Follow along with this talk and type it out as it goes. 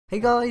Hey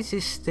guys,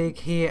 it's Stig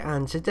here,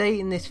 and today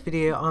in this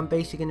video I'm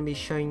basically going to be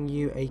showing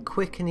you a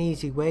quick and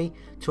easy way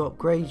to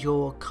upgrade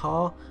your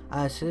car.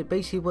 So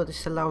basically what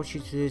this allows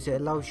you to do is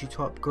it allows you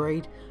to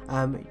upgrade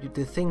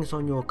the things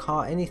on your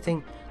car,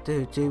 anything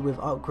to do with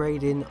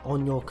upgrading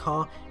on your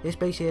car. This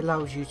basically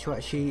allows you to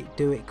actually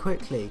do it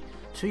quickly.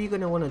 So what you're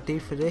going to want to do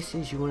for this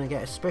is you want to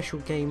get a special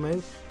game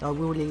mode that I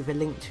will leave a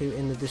link to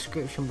in the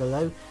description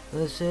below.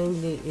 And this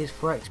only is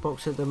for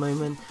Xbox at the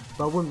moment,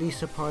 but I wouldn't be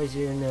surprised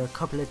in a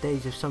couple of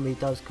days if somebody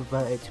does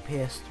convert it to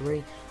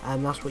PS3,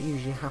 and that's what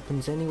usually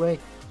happens anyway.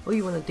 All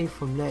you want to do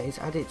from there is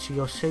add it to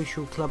your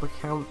social club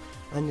account,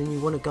 and then you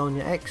want to go on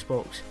your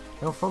Xbox.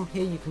 Now from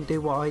here you can do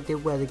what I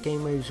did, where the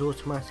game mode is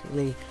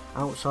automatically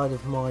outside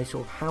of my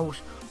sort of house,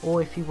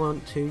 or if you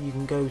want to you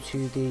can go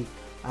to the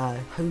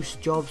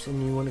host jobs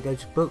and you want to go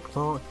to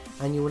bookmark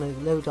and you want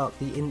to load up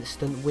the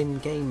instant win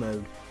game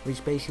mode, which is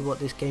basically what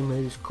this game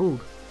mode is called.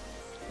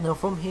 Now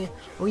from here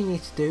all you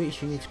need to do is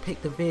you need to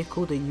pick the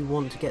vehicle that you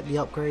want to get the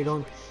upgrade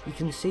on. You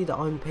can see that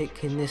I'm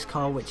picking this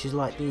car, which is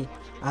like the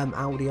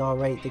Audi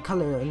R8. The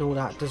colour and all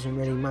that doesn't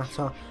really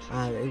matter,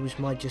 it was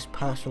my just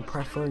personal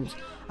preference.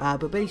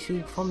 But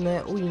basically from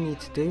there all you need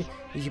to do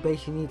is you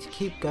basically need to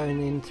keep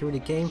going in through the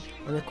game,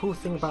 and the cool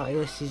thing about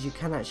this is you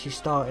can actually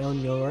start it on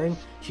your own,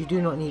 so you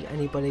do not need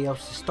anybody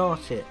else to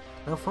start it.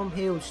 Now from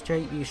here we'll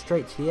take you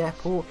straight to the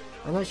airport,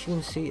 and as you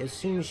can see, as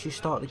soon as you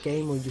start the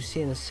game, or you'll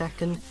see in a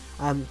second,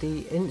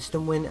 the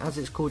instant win, as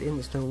it's called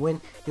instant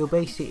win, you'll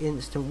basically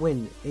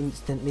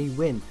instantly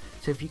win.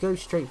 So if you go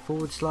straight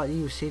forward slightly,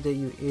 you'll see that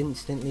you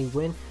instantly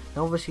win.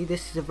 Now obviously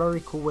this is a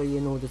very cool way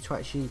in order to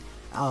actually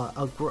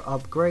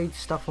upgrade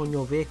stuff on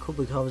your vehicle,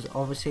 because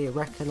obviously it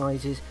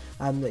recognizes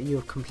that you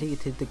have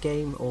completed the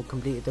game or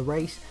completed the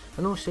race.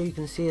 And also you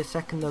can see a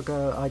second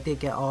ago I did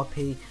get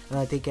RP and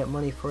I did get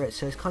money for it,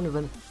 so it's kind of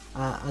an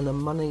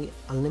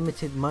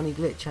unlimited money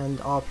glitch and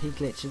RP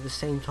glitch at the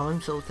same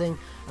time sort of thing.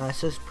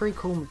 So it's a pretty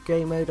cool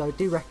game mode. I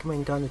do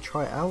recommend going to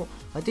try it out.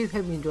 I do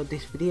hope you enjoyed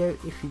this video.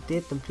 If you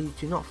did, then please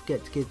do not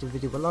forget to give the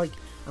video a like,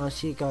 and I'll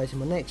see you guys in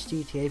my next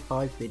GTA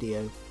 5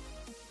 video.